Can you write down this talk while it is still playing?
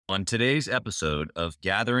On today's episode of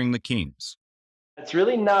Gathering the Kings. It's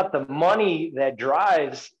really not the money that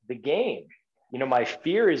drives the game. My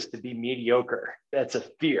fear is to be mediocre. That's a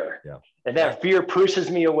fear. Yeah. And that fear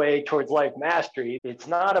pushes me away towards life mastery. It's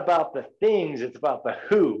not about the things, it's about the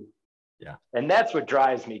who. Yeah. And that's what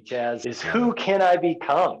drives me, Chaz, is who can I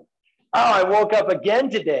become? Oh, I woke up again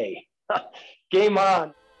today. Game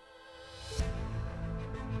on.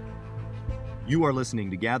 You are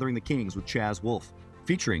listening to Gathering the Kings with Chaz Wolfe,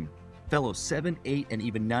 featuring fellow 7, 8, and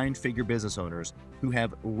even 9-figure business owners who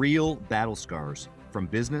have real battle scars from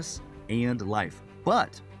business and life,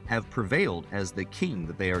 but have prevailed as the king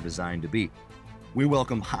that they are designed to be. We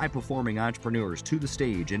welcome high-performing entrepreneurs to the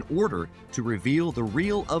stage in order to reveal the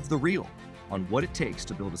real of the real on what it takes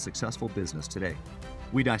to build a successful business today.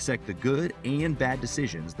 We dissect the good and bad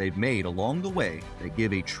decisions they've made along the way that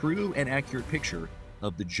give a true and accurate picture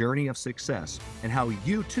of the journey of success and how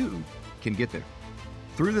you too can get there.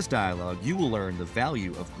 Through this dialogue, you will learn the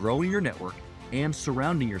value of growing your network and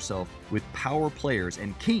surrounding yourself with power players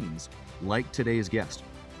and kings like today's guest.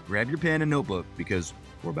 Grab your pen and notebook because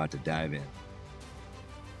we're about to dive in.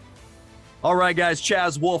 All right, guys,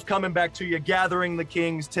 Chaz Wolfe coming back to you, Gathering the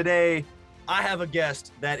Kings. Today, I have a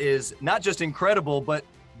guest that is not just incredible, but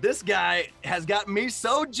this guy has got me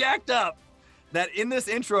so jacked up that in this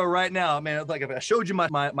intro right now, man, like if I showed you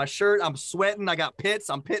my shirt, I'm sweating, I got pits,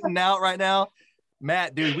 I'm pitting out right now.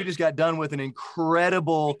 Matt, dude, we just got done with an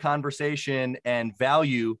incredible conversation and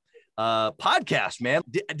value podcast, man.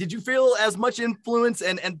 Did you feel as much influence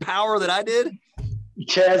and power that I did?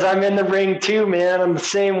 Chaz, I'm in the ring too, man. I'm the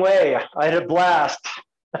same way. I had a blast.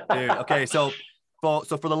 Dude, okay, so for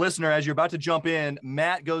the listener, as you're about to jump in,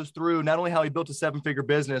 Matt goes through not only how he built a 7-figure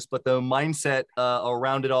business, but the mindset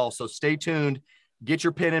around it all. So stay tuned. Get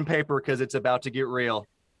your pen and paper because it's about to get real.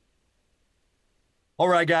 All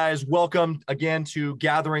right, guys, welcome again to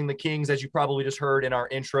Gathering the Kings. As you probably just heard in our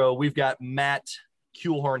intro, we've got Matt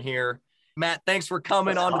Kuehlhorn here. Matt, thanks for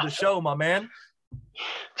coming onto the show, my man.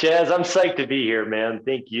 Chaz, I'm psyched to be here, man.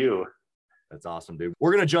 Thank you. That's awesome, dude.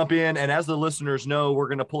 We're going to jump in, and as the listeners know, we're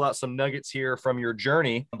going to pull out some nuggets here from your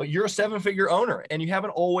journey. But you're a 7-figure owner, and you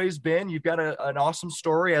haven't always been. You've got an awesome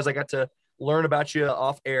story, as I got to learn about you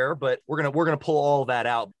off air, but we're gonna pull all that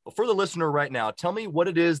out. But for the listener right now, tell me what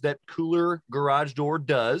it is that Cooler Garage Door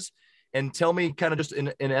does, and tell me kind of just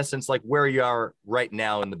in essence, like where you are right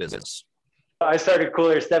now in the business. I started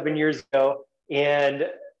Cooler 7 years ago and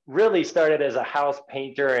really started as a house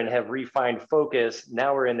painter and have refined focus.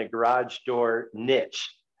 Now we're in the garage door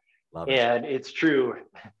niche. Love it. And it's true.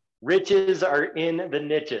 Riches are in the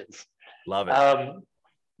niches. Love it.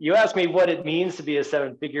 You asked me what it means to be a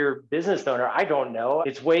 7-figure business owner. I don't know.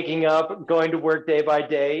 It's waking up, going to work day by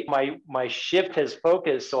day. My shift has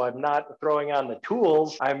focused, so I'm not throwing on the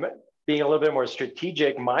tools. I'm being a little bit more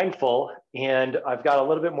strategic, mindful, and I've got a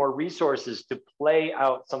little bit more resources to play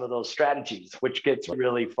out some of those strategies, which gets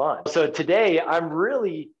really fun. So today, I'm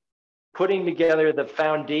really putting together the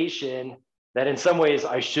foundation that in some ways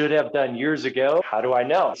I should have done years ago. How do I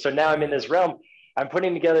know? So now I'm in this realm. I'm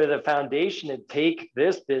putting together the foundation to take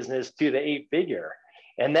this business to the 8-figure.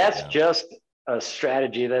 And that's just a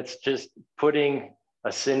strategy. That's just putting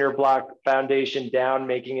a cinder block foundation down,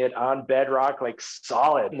 making it on bedrock, like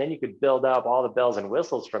solid. And then you could build up all the bells and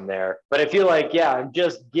whistles from there. But I feel like, I'm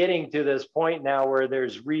just getting to this point now where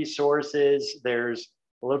there's resources, there's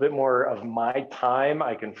a little bit more of my time.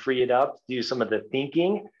 I can free it up to do some of the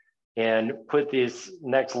thinking and put this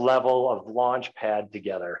next level of launch pad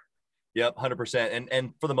together. Yep, 100%.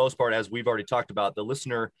 And for the most part, as we've already talked about, the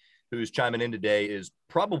listener who's chiming in today is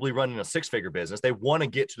probably running a 6-figure business. They want to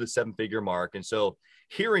get to the 7-figure mark. And so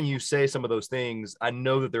hearing you say some of those things, I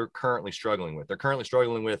know that they're currently struggling with. They're currently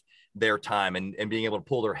struggling with their time and being able to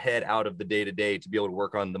pull their head out of the day-to-day to be able to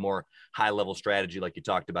work on the more high-level strategy like you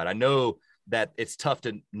talked about. I know that it's tough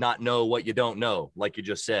to not know what you don't know, like you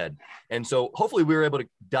just said. And so hopefully we were able to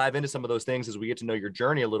dive into some of those things as we get to know your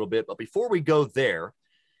journey a little bit. But before we go there,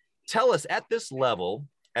 tell us at this level,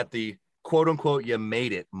 at the quote unquote, you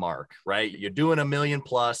made it mark, right? You're doing $1 million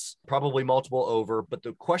plus, probably multiple over. But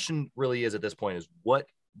the question really is at this point is what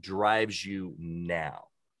drives you now?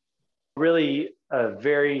 Really a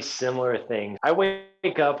very similar thing. I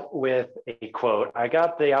wake up with a quote. I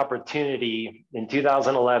got the opportunity in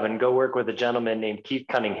 2011, go work with a gentleman named Keith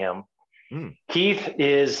Cunningham. Keith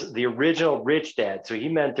is the original Rich Dad. So he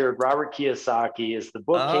mentored Robert Kiyosaki. As the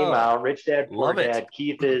book came out, Rich Dad, Poor Dad,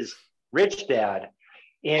 Keith is Rich Dad.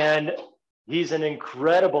 And he's an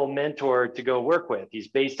incredible mentor to go work with. He's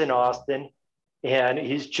based in Austin, and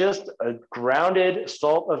he's just a grounded,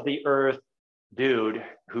 salt of the earth dude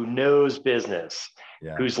who knows business,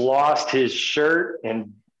 who's lost his shirt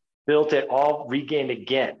and built it all, regained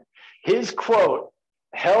again. His quote,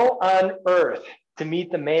 hell on earth to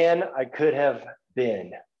meet the man I could have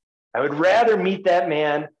been. I would rather meet that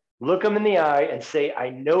man, look him in the eye and say, I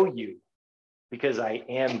know you because I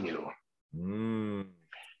am you.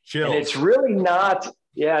 Chills. And it's really not,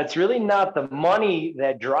 it's really not the money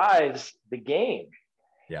that drives the game.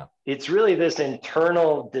 Yeah. It's really this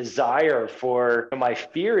internal desire for, my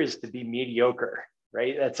fear is to be mediocre,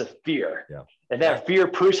 right? That's a fear. Yeah. And that fear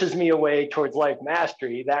pushes me away towards life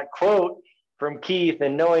mastery. That quote from Keith,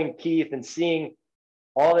 and knowing Keith and seeing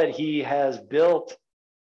all that he has built,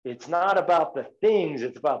 it's not about the things,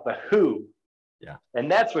 it's about the who. Yeah. And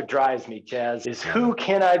that's what drives me, Chaz, is who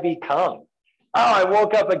can I become? Oh, I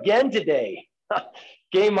woke up again today.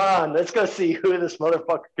 Game on. Let's go see who this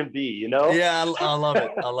motherfucker can be, you know? Yeah, I love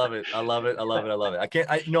it. I love it. I love it. I love it. I love it.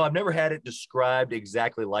 I've never had it described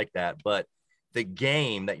exactly like that, but the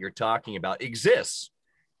game that you're talking about exists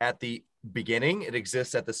at the beginning. It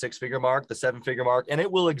exists at the 6-figure mark, the 7-figure mark, and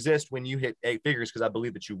it will exist when you hit 8 figures, because I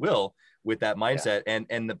believe that you will with that mindset. Yeah.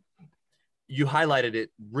 And you highlighted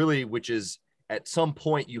it really, which is at some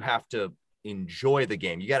point you have to enjoy the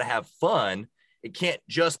game. You got to have fun. It can't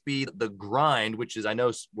just be the grind, which is, I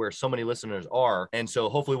know, where so many listeners are. And so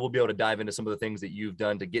hopefully we'll be able to dive into some of the things that you've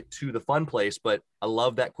done to get to the fun place. But I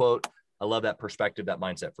love that quote. I love that perspective, that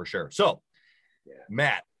mindset for sure. So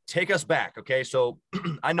Matt, take us back. Okay. So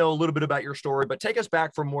I know a little bit about your story, but take us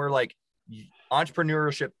back from where like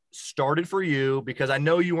entrepreneurship started for you, because I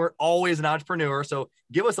know you weren't always an entrepreneur. So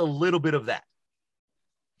give us a little bit of that.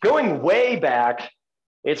 Going way back,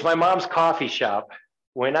 it's my mom's coffee shop.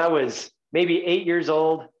 When I was maybe 8 years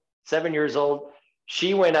old, 7 years old,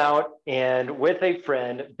 she went out and with a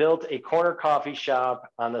friend built a corner coffee shop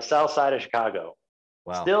on the south side of Chicago.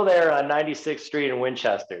 Wow. Still there on 96th Street in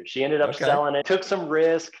Winchester. She ended up selling it, took some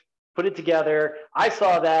risk, put it together. I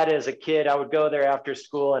saw that as a kid. I would go there after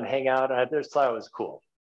school and hang out. And I just thought it was cool.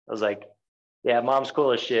 I was like, yeah, mom's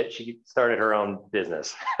cool as shit. She started her own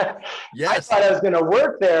business. Yes. I thought I was going to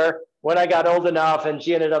work there when I got old enough, and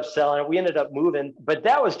she ended up selling it. We ended up moving, but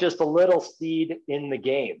that was just a little seed in the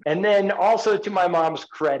game. And then also, to my mom's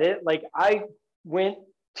credit, like I went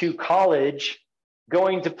to college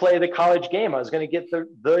going to play the college game. I was going to get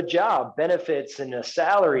the job, benefits, and a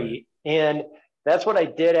salary. And that's what I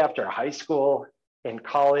did after high school and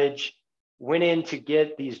college. Went in to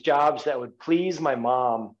get these jobs that would please my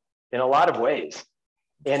mom in a lot of ways.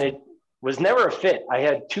 And it was never a fit. I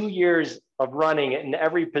had 2 years of running in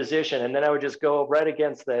every position, and then I would just go right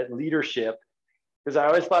against the leadership because I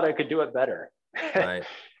always thought I could do it better. Right.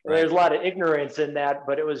 There's a lot of ignorance in that,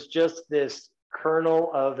 but it was just this kernel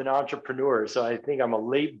of an entrepreneur. So I think I'm a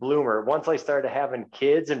late bloomer. Once I started having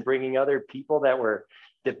kids and bringing other people that were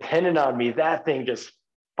dependent on me, that thing just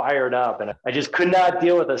fired up, and I just could not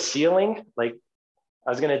deal with a ceiling. Like I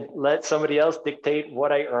was going to let somebody else dictate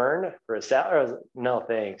what I earn for a salary. I was like, no,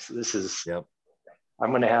 thanks. This is, I'm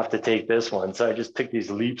going to have to take this one. So I just took these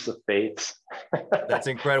leaps of faith. That's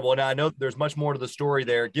incredible. Now I know there's much more to the story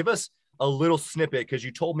there. Give us a little snippet, because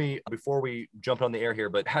you told me before we jumped on the air here,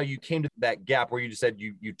 but how you came to that gap where you just said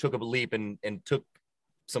you took a leap and took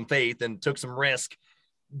some faith and took some risk.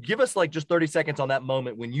 Give us like just 30 seconds on that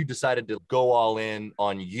moment when you decided to go all in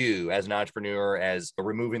on you as an entrepreneur, as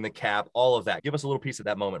removing the cap, all of that. Give us a little piece of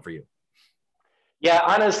that moment for you. Yeah,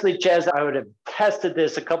 honestly, Chaz, I would have tested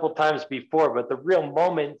this a couple of times before, but the real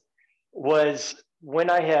moment was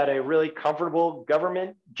when I had a really comfortable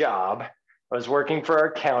government job. I was working for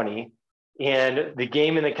our county, and the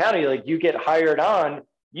game in the county, like you get hired on,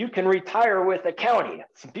 you can retire with the county.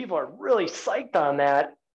 Some people are really psyched on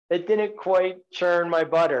that. It didn't quite churn my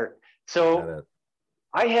butter. So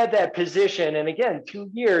I had that position, and again, 2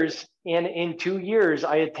 years, and in 2 years,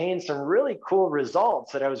 I attained some really cool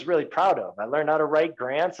results that I was really proud of. I learned how to write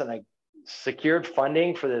grants, and I secured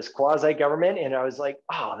funding for this quasi-government, and I was like,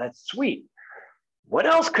 oh, that's sweet. What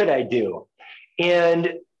else could I do?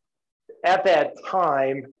 And at that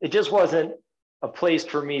time, it just wasn't a place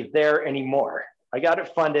for me there anymore. I got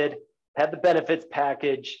it funded, had the benefits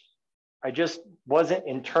package. I just wasn't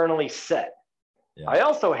internally set. Yeah. I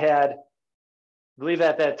also had, I believe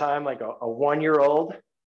at that time, like a 1-year-old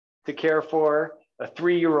to care for, a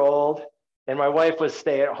 3-year-old, and my wife was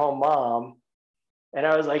stay-at-home mom. And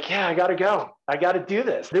I was like, yeah, I got to go. I got to do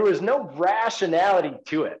this. There was no rationality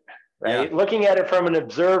to it, right? Yeah. Looking at it from an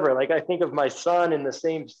observer, like I think of my son in the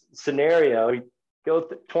same scenario. We go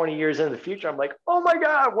 20 years into the future. I'm like, oh my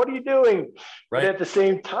God, what are you doing? Right. But at the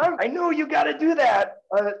same time, I know you got to do that.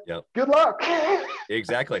 Good luck.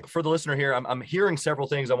 Exactly. For the listener here, I'm hearing several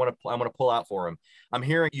things I want to pull out for him. I'm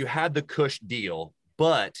hearing you had the Kush deal,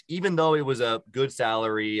 But even though it was a good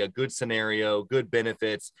salary, a good scenario, good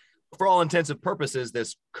benefits, for all intents and purposes,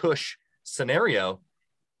 this cush scenario,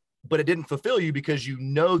 but it didn't fulfill you because you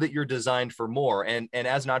know that you're designed for more. And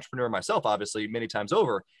as an entrepreneur myself, obviously, many times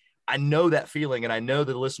over, I know that feeling. And I know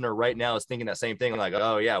the listener right now is thinking that same thing. Like,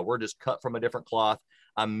 oh yeah, we're just cut from a different cloth.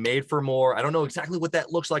 I'm made for more. I don't know exactly what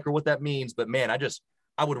that looks like or what that means, but man,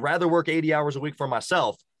 I would rather work 80 hours a week for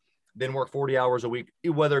myself than work 40 hours a week,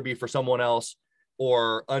 whether it be for someone else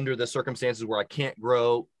or under the circumstances where I can't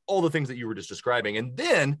grow, all the things that you were just describing. And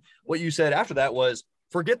then what you said after that was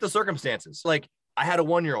forget the circumstances. Like, I had a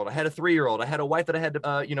 1-year-old, I had a 3-year-old, I had a wife that I had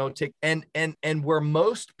to, take, and where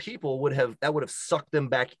most people would have sucked them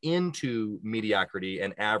back into mediocrity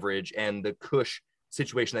and average and the cush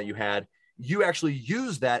situation that you had. You actually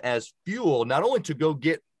use that as fuel, not only to go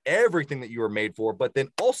get everything that you were made for, but then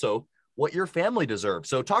also what your family deserves.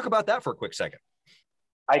 So talk about that for a quick second.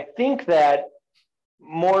 I think that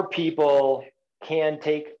more people can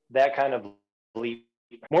take that kind of leap.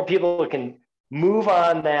 More people can move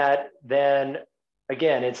on that than,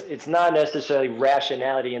 again, it's not necessarily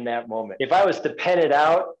rationality in that moment. If I was to pen it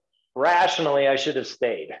out rationally, I should have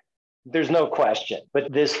stayed. There's no question.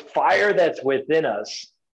 But this fire that's within us,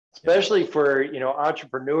 especially for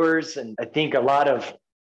entrepreneurs, and I think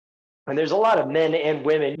there's a lot of men and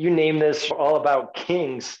women, you name this, all about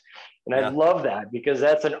kings. And I love that because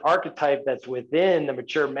that's an archetype that's within the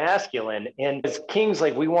mature masculine. And as kings,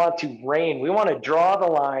 like, we want to reign. We want to draw the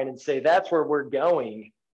line and say, that's where we're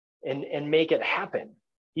going, and make it happen,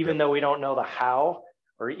 even though we don't know the how,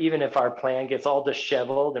 or even if our plan gets all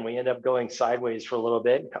disheveled and we end up going sideways for a little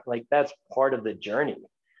bit, like, that's part of the journey.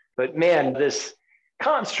 But man, this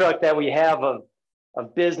construct that we have of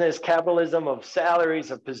business, capitalism, of salaries,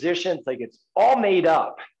 of positions, like, it's all made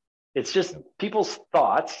up. It's just people's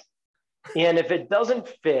thoughts. And if it doesn't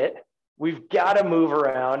fit, we've got to move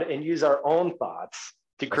around and use our own thoughts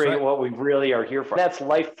to create what we really are here for. That's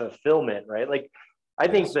life fulfillment, right? Like, I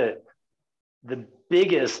think that the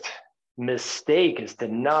biggest mistake is to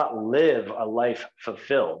not live a life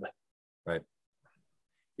fulfilled. Right.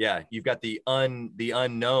 Yeah. You've got the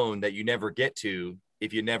unknown that you never get to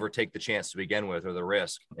if you never take the chance to begin with, or the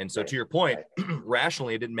risk. And so to your point,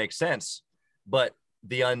 rationally, it didn't make sense, but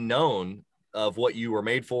the unknown of what you were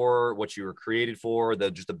made for, what you were created for,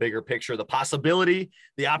 just the bigger picture, the possibility,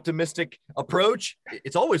 the optimistic approach,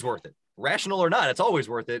 it's always worth it. Rational or not, it's always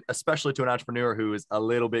worth it, especially to an entrepreneur who is a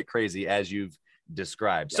little bit crazy, as you've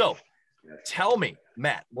described. Yes. So tell me,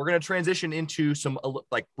 Matt, we're going to transition into some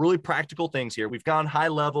like really practical things here. We've gone high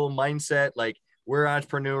level mindset, like, we're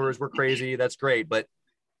entrepreneurs, we're crazy. That's great. But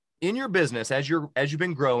in your business, as you've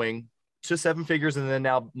been growing to 7 figures and then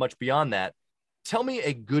now much beyond that, tell me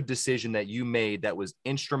a good decision that you made that was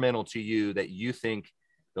instrumental to you that you think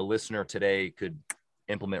the listener today could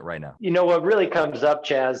implement right now. What really comes up,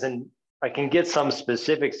 Chaz, and I can get some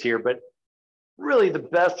specifics here, but really the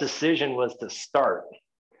best decision was to start.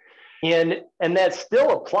 And that still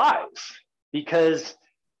applies because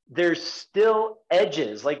there's still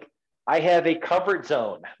edges. Like, I have a comfort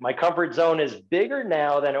zone. My comfort zone is bigger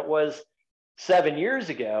now than it was 7 years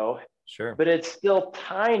ago. Sure. But it's still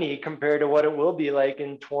tiny compared to what it will be like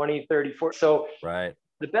in 20, 30, 40. So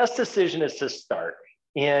the best decision is to start.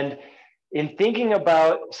 And in thinking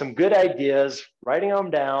about some good ideas, writing them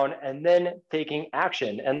down, and then taking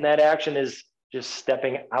action. And that action is just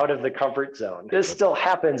stepping out of the comfort zone. This still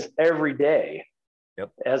happens every day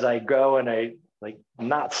as I go, and I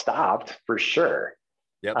not stopped for sure.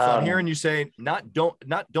 Yep. So I'm hearing you say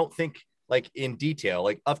don't think like in detail.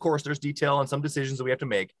 Like, of course, there's detail on some decisions that we have to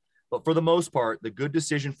make, but for the most part, the good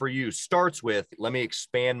decision for you starts with, let me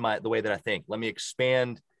expand the way that I think. Let me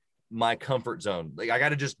expand my comfort zone. Like, I got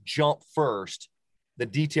to just jump first. The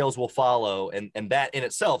details will follow. And that in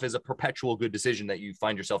itself is a perpetual good decision that you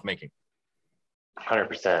find yourself making.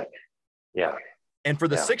 100%. Yeah. And for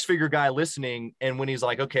the 6-figure guy listening, and when he's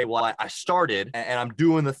like, okay, well, I started and I'm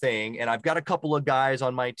doing the thing, and I've got a couple of guys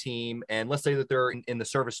on my team, and let's say that they're in the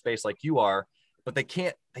service space like you are, but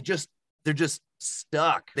they're just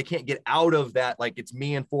stuck. They can't get out of that. Like, it's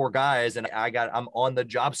me and 4 guys, and I'm on the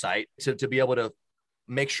job site to be able to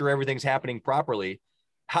make sure everything's happening properly.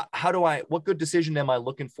 What good decision am I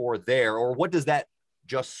looking for there? Or what does that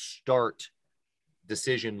just start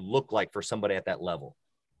decision look like for somebody at that level?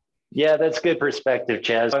 Yeah, that's good perspective,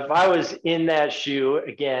 Chaz. If I was in that shoe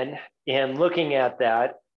again and looking at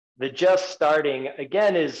that, the just starting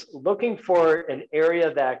again is looking for an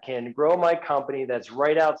area that can grow my company that's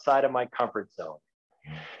right outside of my comfort zone.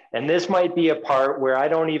 And this might be a part where I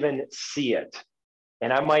don't even see it.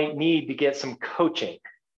 And I might need to get some coaching.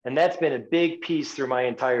 And that's been a big piece through my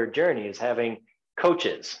entire journey, is having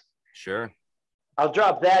coaches. Sure. I'll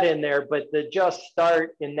drop that in there, but the just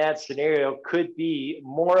start in that scenario could be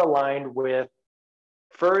more aligned with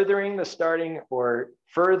furthering the starting or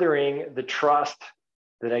furthering the trust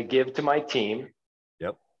that I give to my team.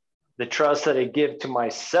 Yep. The trust that I give to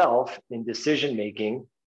myself in decision making.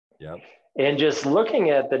 Yep. And just looking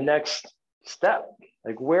at the next step,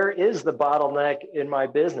 like where is the bottleneck in my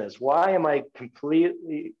business? Why am I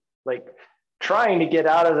completely like trying to get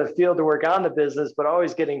out of the field to work on the business, but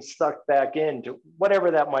always getting stuck back into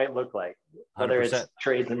whatever that might look like, whether 100%. it's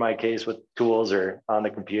trades in my case with tools or on the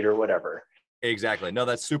computer, whatever. Exactly. No,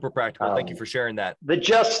 that's super practical. Thank you for sharing that. The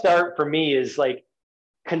just start for me is like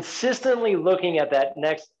consistently looking at that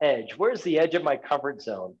next edge. Where's the edge of my comfort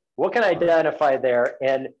zone? What can I identify there?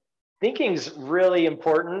 And thinking's really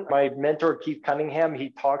important. My mentor, Keith Cunningham,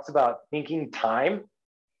 he talks about thinking time.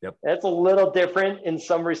 Yep. That's a little different in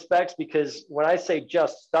some respects, because when I say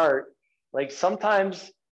just start, like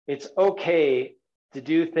sometimes it's okay to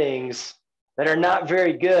do things that are not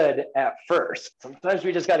very good at first. Sometimes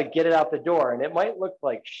we just got to get it out the door, and it might look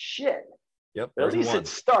like shit. Yep. But at least it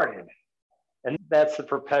started. And that's the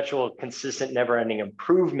perpetual, consistent, never-ending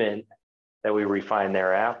improvement that we refine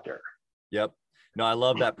thereafter. Yep. No, I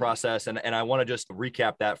love that process. And I want to just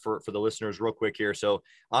recap that for the listeners real quick here. So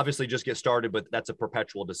obviously just get started, but that's a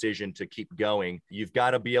perpetual decision to keep going. You've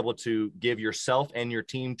got to be able to give yourself and your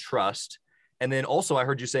team trust. And then also I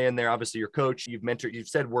heard you say in there, obviously your coach, you've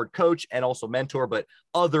said word coach and also mentor, but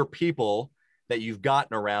other people that you've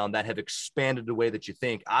gotten around that have expanded the way that you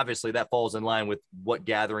think. Obviously that falls in line with what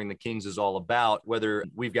Gathering the Kings is all about, whether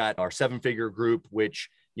we've got our 7-figure group, which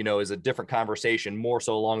is a different conversation, more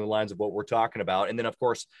so along the lines of what we're talking about. And then of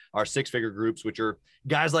course our 6-figure groups, which are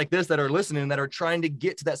guys like this that are listening, that are trying to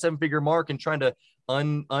get to that 7-figure mark and trying to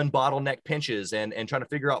unbottleneck pinches and trying to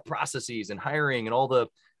figure out processes and hiring and all the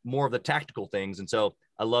more of the tactical things. And so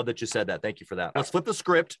I love that you said that. Thank you for that. Let's flip the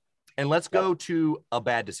script and let's go to a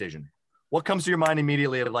bad decision. What comes to your mind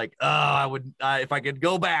immediately of like, if I could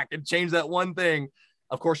go back and change that one thing?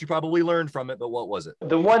 Of course, you probably learned from it, but what was it?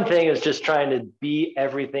 The one thing is just trying to be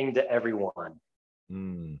everything to everyone.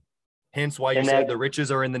 Hence why you said the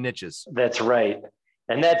riches are in the niches. That's right.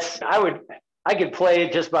 And I could play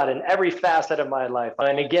it just about in every facet of my life.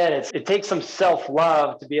 And again, it takes some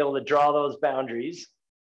self-love to be able to draw those boundaries.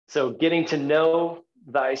 So getting to know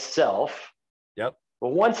thyself. Yep. But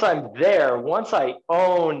once I'm there, once I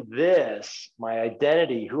own this, my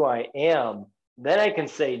identity, who I am, then I can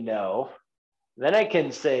say no. Then I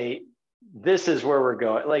can say, this is where we're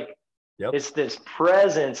going. Like, It's this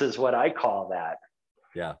presence is what I call that.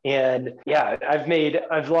 Yeah. And yeah,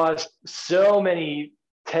 I've lost so many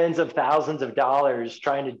tens of thousands of dollars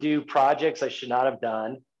trying to do projects I should not have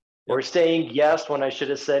done, or saying yes when I should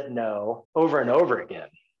have said no, over and over again.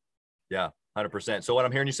 Yeah, 100%. So what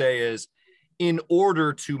I'm hearing you say is, in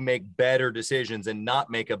order to make better decisions and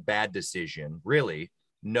not make a bad decision, really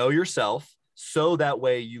know yourself, so that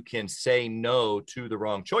way you can say no to the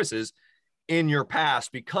wrong choices in your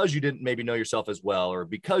past, because you didn't maybe know yourself as well, or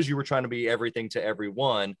because you were trying to be everything to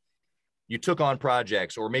everyone. You took on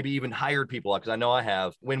projects or maybe even hired people, because I know I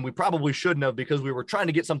have, when we probably shouldn't have, because we were trying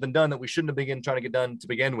to get something done that we shouldn't have been trying to get done to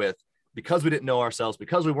begin with, because we didn't know ourselves,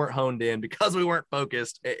 because we weren't honed in, because we weren't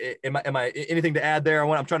focused. Am I anything to add there?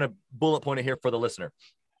 I'm trying to bullet point it here for the listener.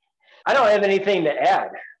 I don't have anything to add.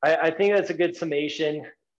 I think that's a good summation.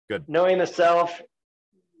 Good. Knowing the self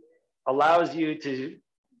allows you to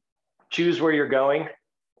choose where you're going.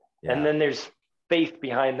 Yeah. And then there's faith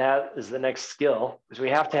behind that is the next skill, because we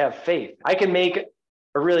have to have faith. I can make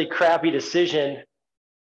a really crappy decision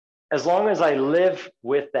as long as I live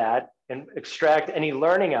with that and extract any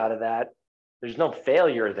learning out of that. There's no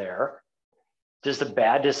failure there. Just a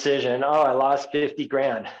bad decision. Oh, I lost 50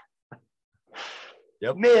 grand.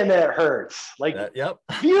 Yep. Man, that hurts. Like,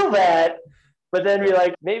 feel that, but then be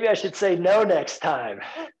like, maybe I should say no next time.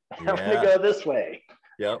 I'm going to go this way.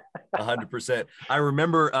 Yep, 100%. I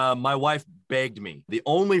remember my wife begged me. The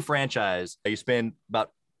only franchise, you spend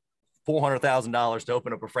about $400,000 to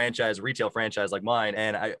open up a retail franchise like mine.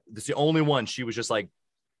 And it's the only one. She was just like,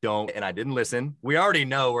 don't. And I didn't listen. We already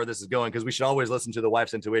know where this is going, because we should always listen to the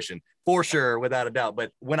wife's intuition, for sure, without a doubt.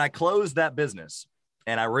 But when I closed that business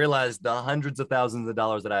and I realized the hundreds of thousands of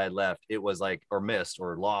dollars that I had left, it was like, or missed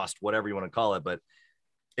or lost, whatever you want to call it. But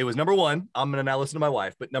it was, number one, I'm going to now listen to my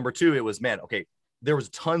wife. But number two, it was, man, okay, there was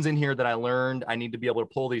tons in here that I learned. I need to be able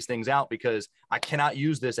to pull these things out, because I cannot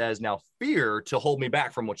use this as now fear to hold me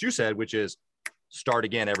back from what you said, which is start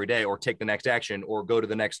again every day, or take the next action, or go to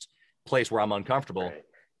the next place where I'm uncomfortable. Right.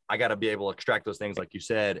 I got to be able to extract those things, like you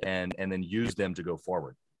said, and then use them to go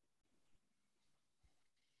forward.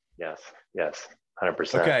 Yes. Yes.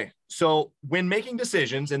 100%. Okay. So when making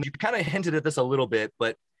decisions, and you kind of hinted at this a little bit,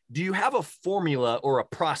 but do you have a formula or a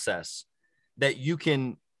process that you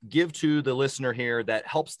can give to the listener here that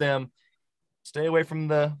helps them stay away from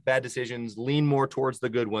the bad decisions, lean more towards the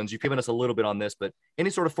good ones? You've given us a little bit on this, but any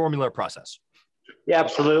sort of formula or process? Yeah,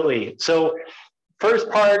 absolutely. So first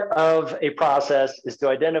part of a process is to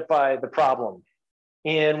identify the problem.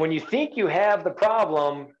 And when you think you have the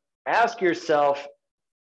problem, ask yourself,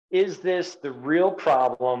 is this the real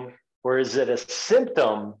problem, or is it a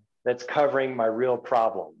symptom that's covering my real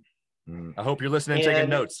problem? I hope you're listening and taking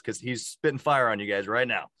notes, because he's spitting fire on you guys right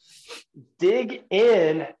now. Dig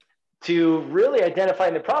in to really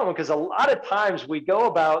identifying the problem, because a lot of times we go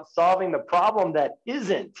about solving the problem that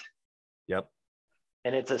isn't. Yep.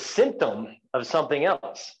 And it's a symptom of something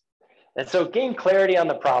else. And so gain clarity on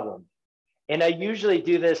the problem. And I usually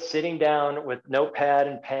do this sitting down with notepad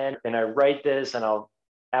and pen, and I write this, and I'll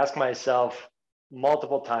ask myself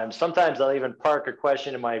multiple times. Sometimes I'll even park a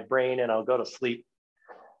question in my brain and I'll go to sleep.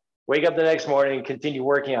 Wake up the next morning and continue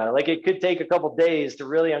working on it. Like, it could take a couple of days to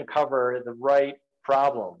really uncover the right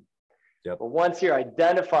problem. Yep. But once you're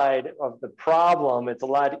identified of the problem, it's a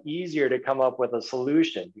lot easier to come up with a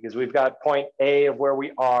solution, because we've got point A of where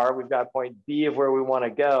we are, we've got point B of where we want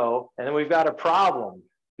to go, and then we've got a problem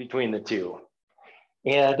between the two.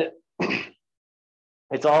 And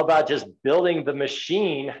it's all about just building the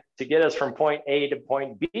machine to get us from point A to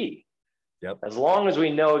point B. Yep. As long as we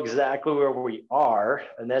know exactly where we are,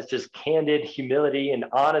 and that's just candid humility and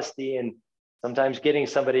honesty, and sometimes getting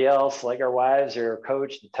somebody else like our wives or a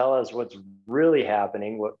coach to tell us what's really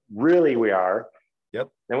happening, what really we are. Yep.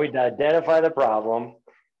 Then we identify the problem.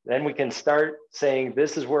 Then we can start saying,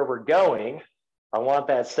 this is where we're going. I want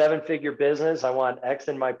that 7-figure business. I want X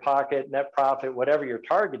in my pocket, net profit, whatever your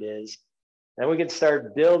target is. Then we can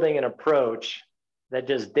start building an approach that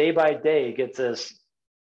just day by day gets us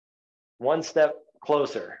one step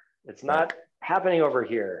closer. It's not happening over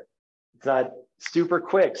here. It's not super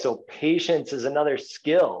quick. So patience is another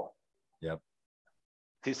skill. Yep.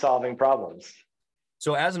 To solving problems.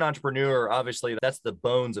 So as an entrepreneur, obviously that's the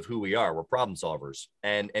bones of who we are. We're problem solvers.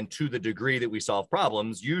 And to the degree that we solve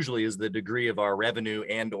problems usually is the degree of our revenue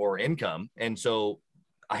and or income. And so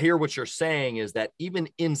I hear what you're saying is that even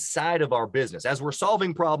inside of our business, as we're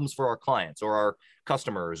solving problems for our clients or our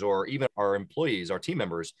customers or even our employees, our team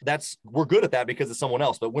members, we're good at that because it's someone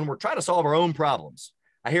else. But when we're trying to solve our own problems,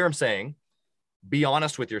 I hear him saying, be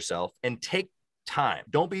honest with yourself and take time.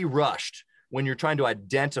 Don't be rushed when you're trying to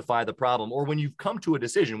identify the problem, or when you've come to a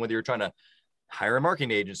decision, whether you're trying to hire a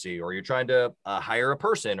marketing agency, or you're trying to hire a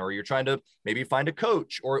person, or you're trying to maybe find a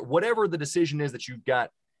coach, or whatever the decision is that you've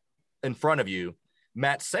got in front of you.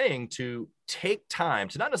 Matt's saying to take time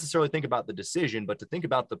to not necessarily think about the decision, but to think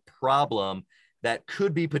about the problem that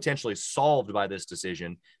could be potentially solved by this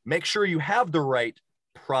decision. Make sure you have the right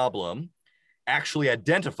problem actually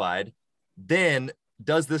identified. Then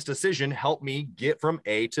does this decision help me get from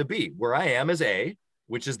A to B? Where I am is A,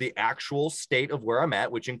 which is the actual state of where I'm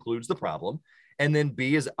at, which includes the problem. And then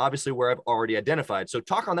B is obviously where I've already identified. So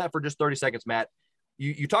talk on that for just 30 seconds, Matt.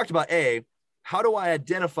 You talked about A. How do I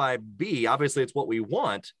identify B? Obviously, it's what we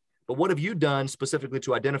want, but what have you done specifically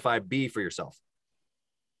to identify B for yourself?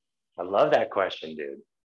 I love that question, dude.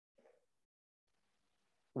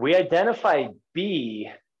 We identify B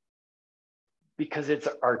because it's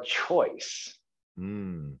our choice.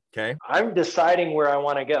 Okay. I'm deciding where I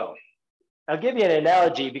want to go. I'll give you an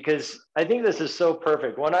analogy because I think this is so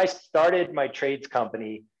perfect. When I started my trades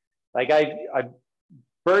company, like I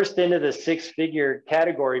burst into the 6-figure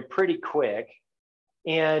category pretty quick.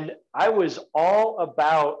 And I was all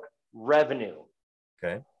about revenue.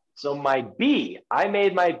 Okay. So my B, I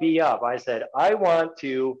made my B up. I said, I want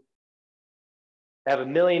to have $1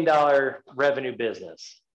 million revenue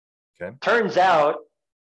business. Okay. Turns out,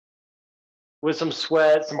 with some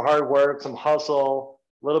sweat, some hard work, some hustle,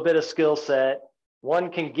 a little bit of skill set,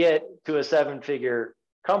 one can get to a 7-figure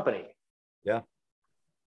company. Yeah.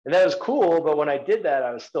 And that was cool, but when I did that,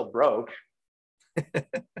 I was still broke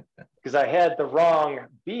because I had the wrong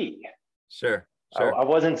B. Sure. I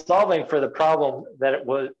wasn't solving for the problem that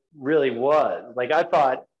it really was. Like, I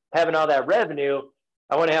thought having all that revenue,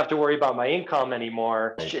 I wouldn't have to worry about my income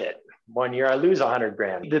anymore. Shit, 1 year I lose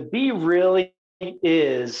 $100,000. The B really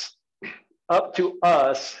is up to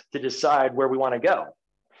us to decide where we want to go.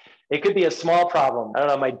 It could be a small problem. I don't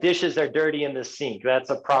know, my dishes are dirty in the sink. That's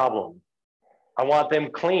a problem. I want them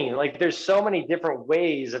clean. Like, there's so many different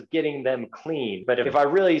ways of getting them clean. But if I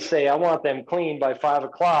really say I want them clean by 5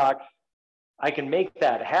 o'clock, I can make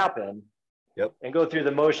that happen. Yep. And go through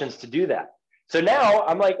the motions to do that. So now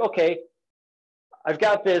I'm like, okay, I've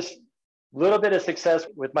got this little bit of success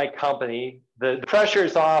with my company. The pressure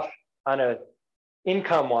is off on a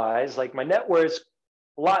income wise, like my net worth's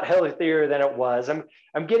a lot healthier than it was.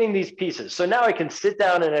 I'm getting these pieces. So now I can sit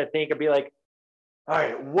down and I think and be like, all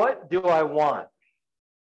right, what do I want?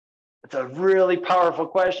 It's a really powerful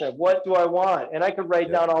question. What do I want? And I could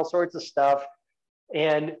write down all sorts of stuff.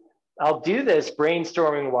 And I'll do this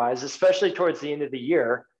brainstorming wise, especially towards the end of the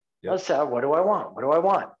year. Let's say, what do I want? What do I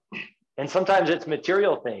want? And sometimes it's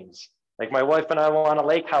material things. Like my wife and I want a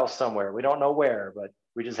lake house somewhere. We don't know where, but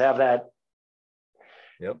we just have that.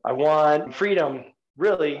 I want freedom,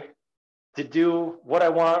 really, to do what I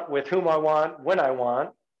want, with whom I want, when I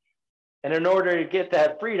want. And in order to get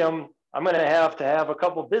that freedom, I'm going to have a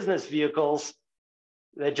couple business vehicles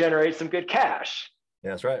that generate some good cash.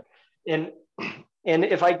 Yeah, that's right. And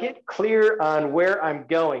if I get clear on where I'm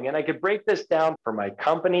going, and I could break this down for my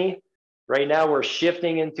company, right now we're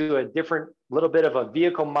shifting into a different little bit of a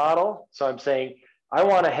vehicle model. So I'm saying I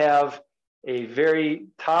want to have a very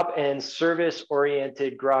top-end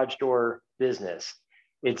service-oriented garage door business.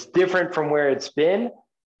 It's different from where it's been,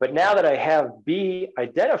 but now that I have B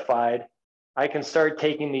identified, I can start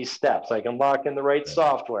taking these steps. I can lock in the right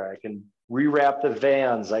software. I can rewrap the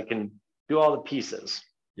vans. I can do all the pieces.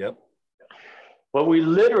 Yep. But we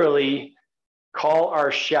literally call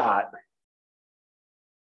our shot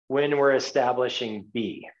when we're establishing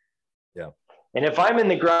B. Yeah. And if I'm in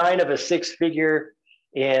the grind of a six-figure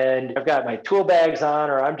and I've got my tool bags on,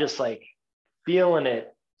 or I'm just like feeling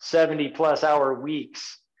it, 70 plus hour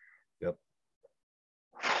weeks. Yep.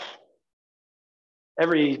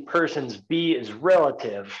 Every person's B is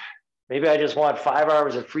relative. Maybe I just want 5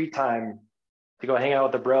 hours of free time to go hang out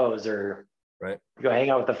with the bros, or go hang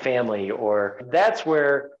out with the family. Or that's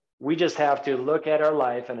where we just have to look at our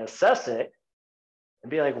life and assess it and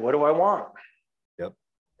be like, what do I want? Yep.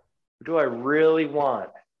 What do I really want?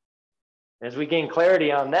 As we gain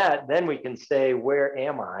clarity on that, then we can say, where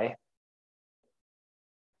am I?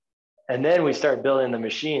 And then we start building the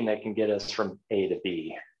machine that can get us from A to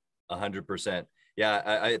B. 100%.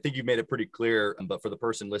 Yeah, I think you made it pretty clear. But for the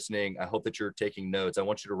person listening, I hope that you're taking notes. I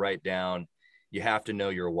want you to write down, you have to know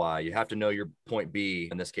your why. You have to know your point B.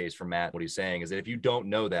 In this case, for Matt, what he's saying is that if you don't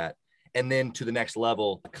know that, and then to the next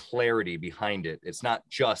level, clarity behind it. It's not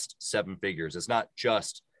just seven figures. It's not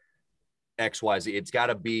just XYZ. It's got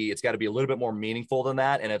to be a little bit more meaningful than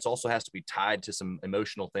that. And it also has to be tied to some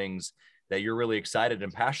emotional things that you're really excited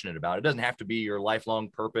and passionate about. It doesn't have to be your lifelong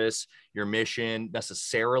purpose, your mission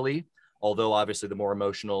necessarily, although obviously the more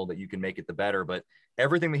emotional that you can make it, the better. But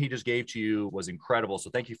everything that he just gave to you was incredible. So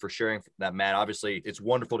thank you for sharing that, Matt. Obviously, it's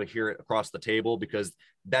wonderful to hear it across the table, because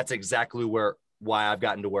that's exactly why I've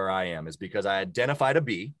gotten to where I am, is because I identified a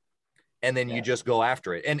B, and then you just go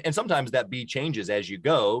after it. And sometimes that B changes as you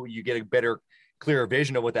go. You get a better, clearer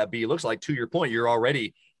vision of what that B looks like. To your point, you're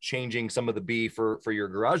already changing some of the B for your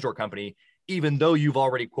garage door company, even though you've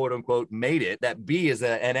already, quote unquote, made it. That B is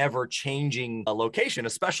an ever changing location,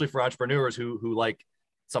 especially for entrepreneurs who like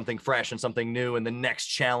something fresh and something new, and the next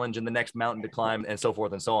challenge and the next mountain to climb, and so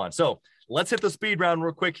forth and so on. So let's hit the speed round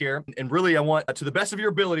real quick here. And really, I want, to the best of your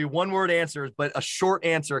ability, one word answers, but a short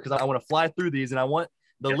answer, because I want to fly through these, and I want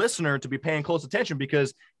the listener to be paying close attention,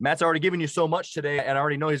 because Matt's already given you so much today, and I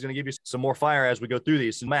already know he's going to give you some more fire as we go through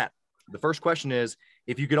these. So Matt, the first question is,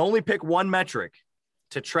 if you could only pick one metric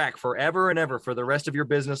to track forever and ever for the rest of your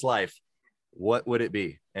business life, what would it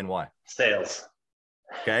be and why? Sales.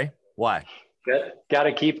 Okay. Why? Good. Got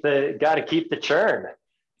to keep the churn.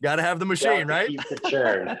 Got to have the machine, right? Keep the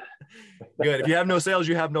churn. Good. If you have no sales,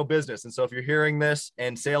 you have no business. And so if you're hearing this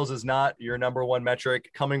and sales is not your number one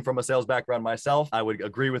metric, coming from a sales background myself, I would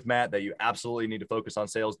agree with Matt that you absolutely need to focus on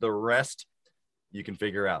sales. The rest you can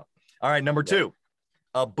figure out. All right. Number two,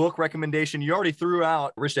 a book recommendation. You already threw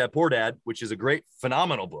out Rich Dad, Poor Dad, which is a great,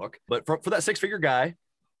 phenomenal book. But for that six-figure guy,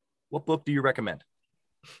 what book do you recommend?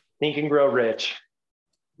 Think and Grow Rich.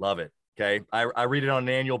 Love it. Okay. I read it on an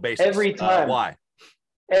annual basis. Every time. Why?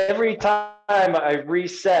 Every time I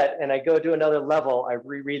reset and I go to another level, I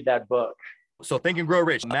reread that book. So Think and Grow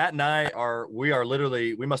Rich. Matt and I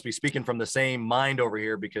we must be speaking from the same mind over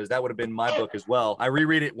here, because that would have been my book as well. I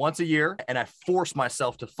reread it once a year, and I force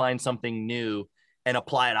myself to find something new and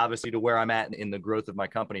apply it, obviously, to where I'm at in the growth of my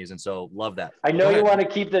companies. And so love that. I know you want to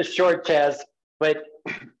keep this short, Chaz, but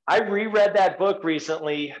I reread that book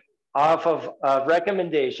recently off of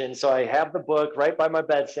recommendation. So I have the book right by my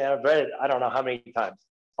bedside. I've read it, I don't know how many times,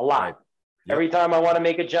 a lot. Right. Yep. Every time I want to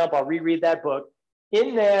make a jump, I'll reread that book.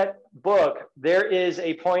 In that book, there is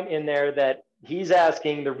a point in there that he's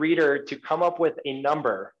asking the reader to come up with a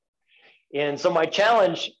number. And so my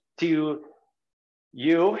challenge to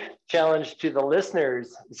challenge to the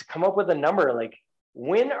listeners is come up with a number. Like,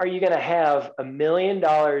 when are you going to have $1 million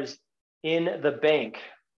in the bank?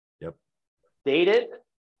 Yep. Date it,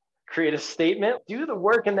 create a statement, do the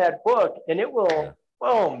work in that book, and it will,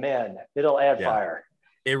 oh man, it'll add fire.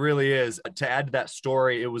 It really is. To add to that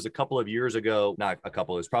story, it was a couple of years ago, not a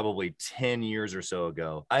couple, it was probably 10 years or so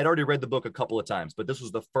ago. I had already read the book a couple of times, but this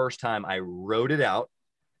was the first time I wrote it out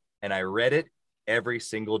and I read it every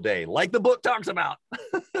single day, like the book talks about.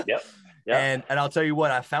 Yep. And I'll tell you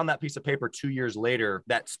what, I found that piece of paper 2 years later,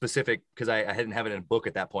 that specific, because I didn't have it in a book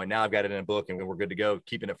at that point. Now I've got it in a book and we're good to go,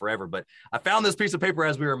 keeping it forever. But I found this piece of paper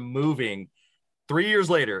as we were moving 3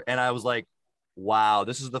 years later. And I was like, wow,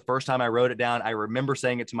 this is the first time I wrote it down. I remember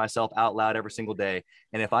saying it to myself out loud every single day.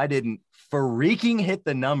 And if I didn't freaking hit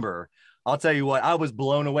the number, I'll tell you what, I was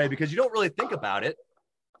blown away, because you don't really think about it.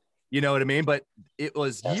 You know what I mean? But it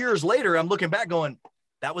was years later, I'm looking back going,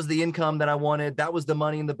 that was the income that I wanted. That was the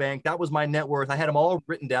money in the bank. That was my net worth. I had them all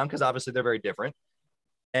written down because obviously they're very different.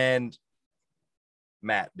 And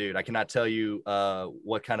Matt, dude, I cannot tell you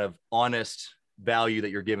what kind of honest value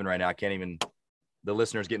that you're giving right now. I can't even, the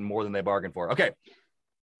listeners getting more than they bargained for. Okay.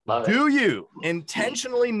 Do you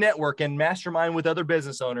intentionally network and mastermind with other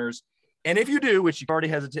business owners? And if you do, which you already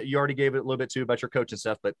gave it a little bit too about your coach and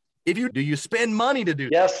stuff, but if you do, you spend money to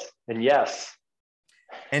do that? Yes. And yes.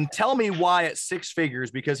 And tell me why at six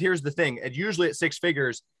figures, because here's the thing. Usually at six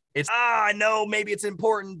figures, it's, I know maybe it's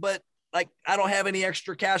important, but like, I don't have any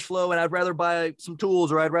extra cash flow and I'd rather buy some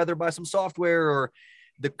tools, or I'd rather buy some software, or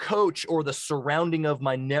the coach or the surrounding of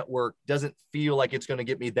my network doesn't feel like it's going to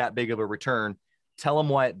get me that big of a return. Tell them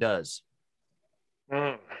why it does.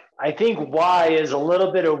 I think why is a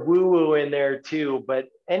little bit of woo-woo in there too, but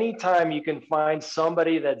anytime you can find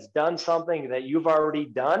somebody that's done something that you've already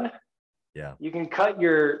done, you can cut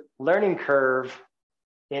your learning curve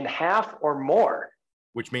in half or more.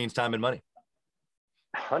 Which means time and money.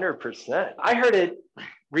 100%. I heard it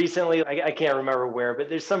recently. I can't remember where, but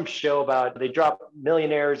there's some show about they drop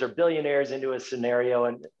millionaires or billionaires into a scenario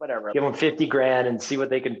and whatever, give them 50 grand and see what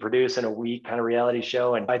they can produce in a week, kind of reality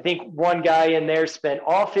show. And I think one guy in there spent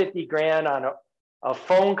all 50 grand on a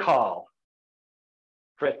phone call,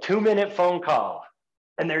 for a 2-minute phone call.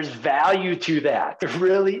 And there's value to that. There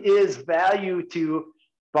really is value to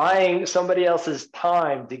buying somebody else's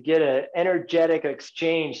time to get an energetic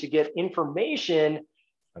exchange, to get information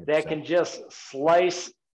 100%. That can just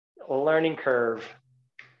slice a learning curve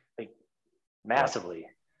like massively.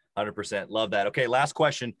 100%. Love that. Okay, last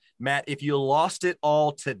question. Matt, if you lost it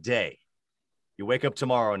all today, you wake up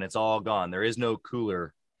tomorrow and it's all gone, there is no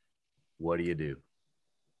cooler, what do you do?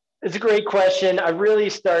 It's a great question. I really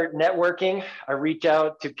start networking. I reach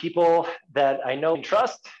out to people that I know and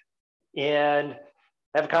trust and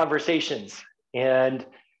have conversations. And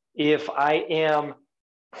if I am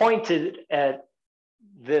pointed at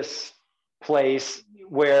this place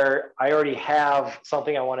where I already have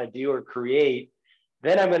something I want to do or create,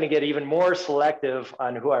 then I'm going to get even more selective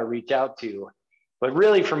on who I reach out to. But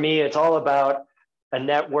really for me, it's all about a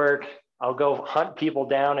network. I'll go hunt people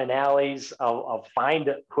down in alleys. I'll find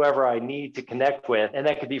whoever I need to connect with. And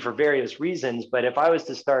that could be for various reasons. But if I was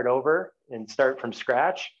to start over and start from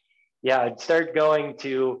scratch, I'd start going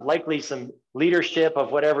to likely some leadership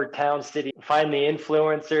of whatever town, city, find the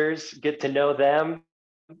influencers, get to know them,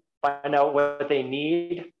 find out what they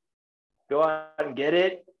need, go out and get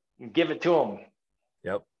it and give it to them.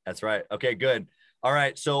 Yep, that's right. Okay, good. All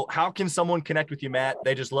right. So how can someone connect with you, Matt?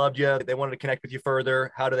 They just loved you. They wanted to connect with you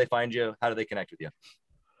further. How do they find you? How do they connect with you?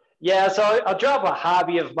 Yeah, so I'll drop a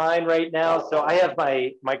hobby of mine right now. So I have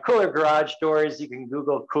my Cooler garage doors. You can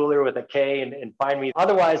Google Cooler with a K and find me.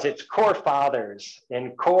 Otherwise, it's Core Fathers.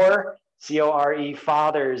 And Core, C-O-R-E,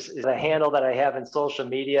 Fathers is a handle that I have in social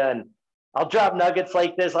media. And I'll drop nuggets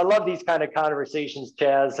like this. I love these kind of conversations,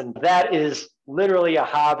 Chaz. And that is literally a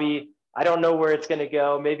hobby. I don't know where it's going to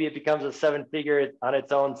go. Maybe it becomes a 7-figure on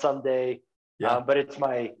its own someday. But it's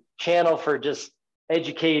my channel for just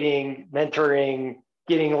educating, mentoring,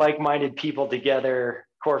 getting like-minded people together.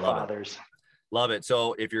 Core Fathers. Love it.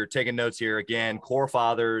 So if you're taking notes here, again, Core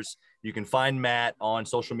Fathers, you can find Matt on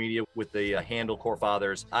social media with the handle Core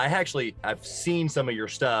Fathers. I've seen some of your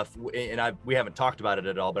stuff, and we haven't talked about it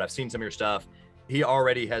at all, but I've seen some of your stuff. He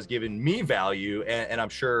already has given me value, and I'm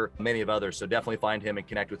sure many of others. So definitely find him and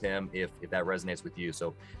connect with him if that resonates with you.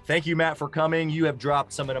 So thank you, Matt, for coming. You have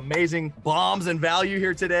dropped some amazing bombs and value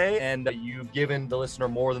here today, and you've given the listener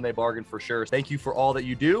more than they bargained for sure. Thank you for all that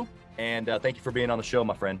you do, and thank you for being on the show,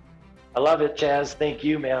 my friend. I love it, Chaz. Thank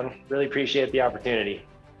you, man. Really appreciate the opportunity.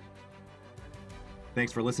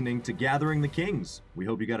 Thanks for listening to Gathering the Kings. We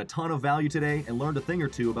hope you got a ton of value today and learned a thing or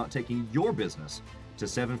two about taking your business to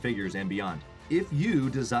 7 figures and beyond. If you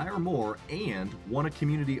desire more and want a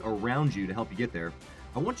community around you to help you get there,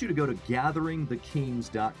 I want you to go to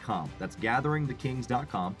gatheringthekings.com. That's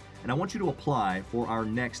gatheringthekings.com. And I want you to apply for our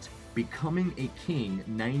next Becoming a King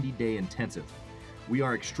 90-day intensive. We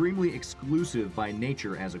are extremely exclusive by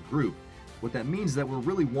nature as a group. What that means is that we're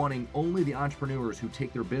really wanting only the entrepreneurs who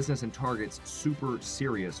take their business and targets super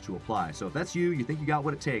serious to apply. So if that's you, you think you got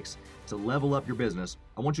what it takes to level up your business,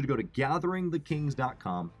 I want you to go to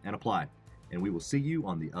gatheringthekings.com and apply. And we will see you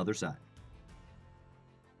on the other side.